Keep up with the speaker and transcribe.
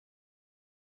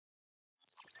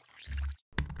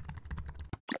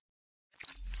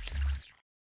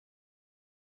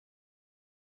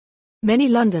Many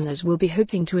Londoners will be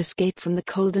hoping to escape from the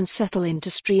cold and settle in to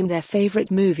stream their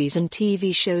favorite movies and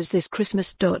TV shows this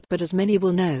Christmas. But as many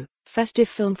will know, festive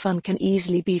film fun can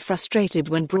easily be frustrated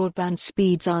when broadband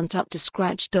speeds aren't up to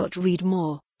scratch. Read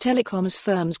more. Telecoms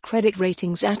firms' credit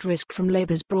ratings at risk from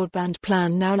Labour's broadband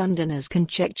plan. Now Londoners can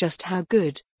check just how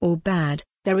good, or bad,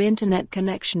 their internet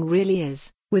connection really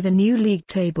is, with a new league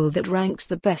table that ranks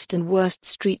the best and worst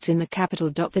streets in the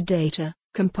capital. The data,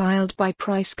 compiled by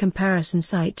price comparison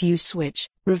site Uswitch,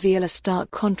 reveal a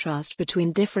stark contrast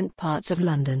between different parts of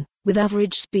London, with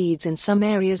average speeds in some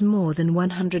areas more than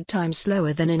 100 times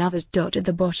slower than in others. At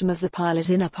the bottom of the pile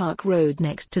is Inner Park Road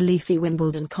next to leafy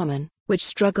Wimbledon Common, which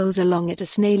struggles along at a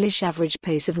snailish average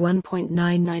pace of 1.99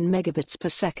 megabits per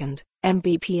second,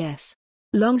 Mbps.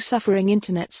 Long-suffering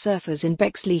internet surfers in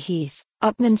Bexley Heath,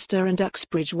 Upminster and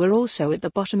Uxbridge were also at the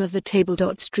bottom of the table.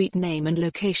 Street name and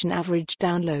location average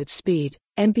download speed,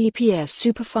 Mbps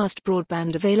superfast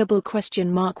broadband available?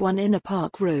 1 Inner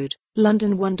Park Road,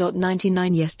 London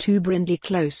 1.99 Yes 2 Brindley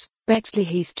Close, Bexley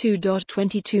Heath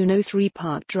 2.2203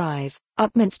 Park Drive,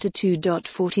 Upminster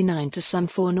 2.49 to some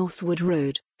 4 Northwood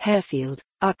Road, Harefield,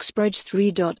 Uxbridge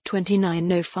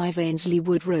 3.2905 Ainsley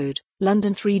Wood Road,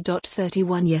 London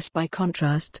 3.31 Yes. By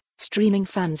contrast, streaming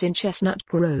fans in Chestnut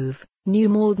Grove, New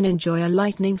Malden enjoy a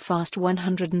lightning-fast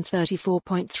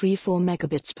 134.34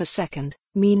 megabits per second,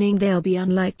 meaning they'll be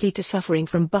unlikely to suffering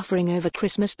from buffering over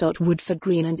Christmas. Woodford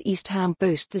Green and East Ham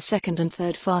boast the second and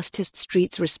third fastest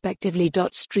streets respectively.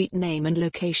 Street name and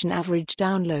location average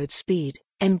download speed,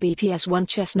 Mbps 1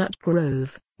 Chestnut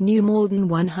Grove, New Malden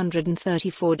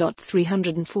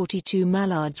 134.342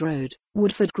 Mallards Road,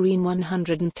 Woodford Green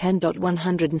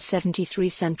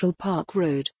 110.173 Central Park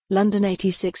Road, London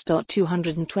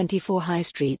 86.224 High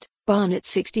Street, Barnet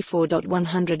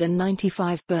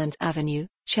 64.195 Burns Avenue,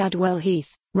 Chadwell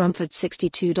Heath, Rumford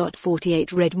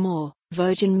 62.48 Redmore,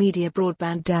 Virgin Media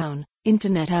broadband down,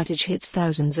 internet outage hits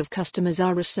thousands of customers.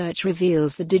 Our research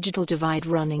reveals the digital divide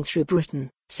running through Britain,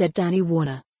 said Danny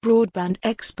Warner, broadband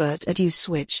expert at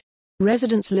Uswitch.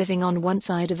 Residents living on one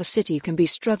side of a city can be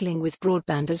struggling with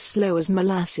broadband as slow as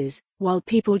molasses, while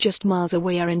people just miles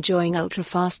away are enjoying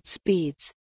ultra-fast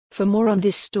speeds. For more on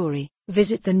this story,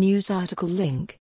 visit the news article link.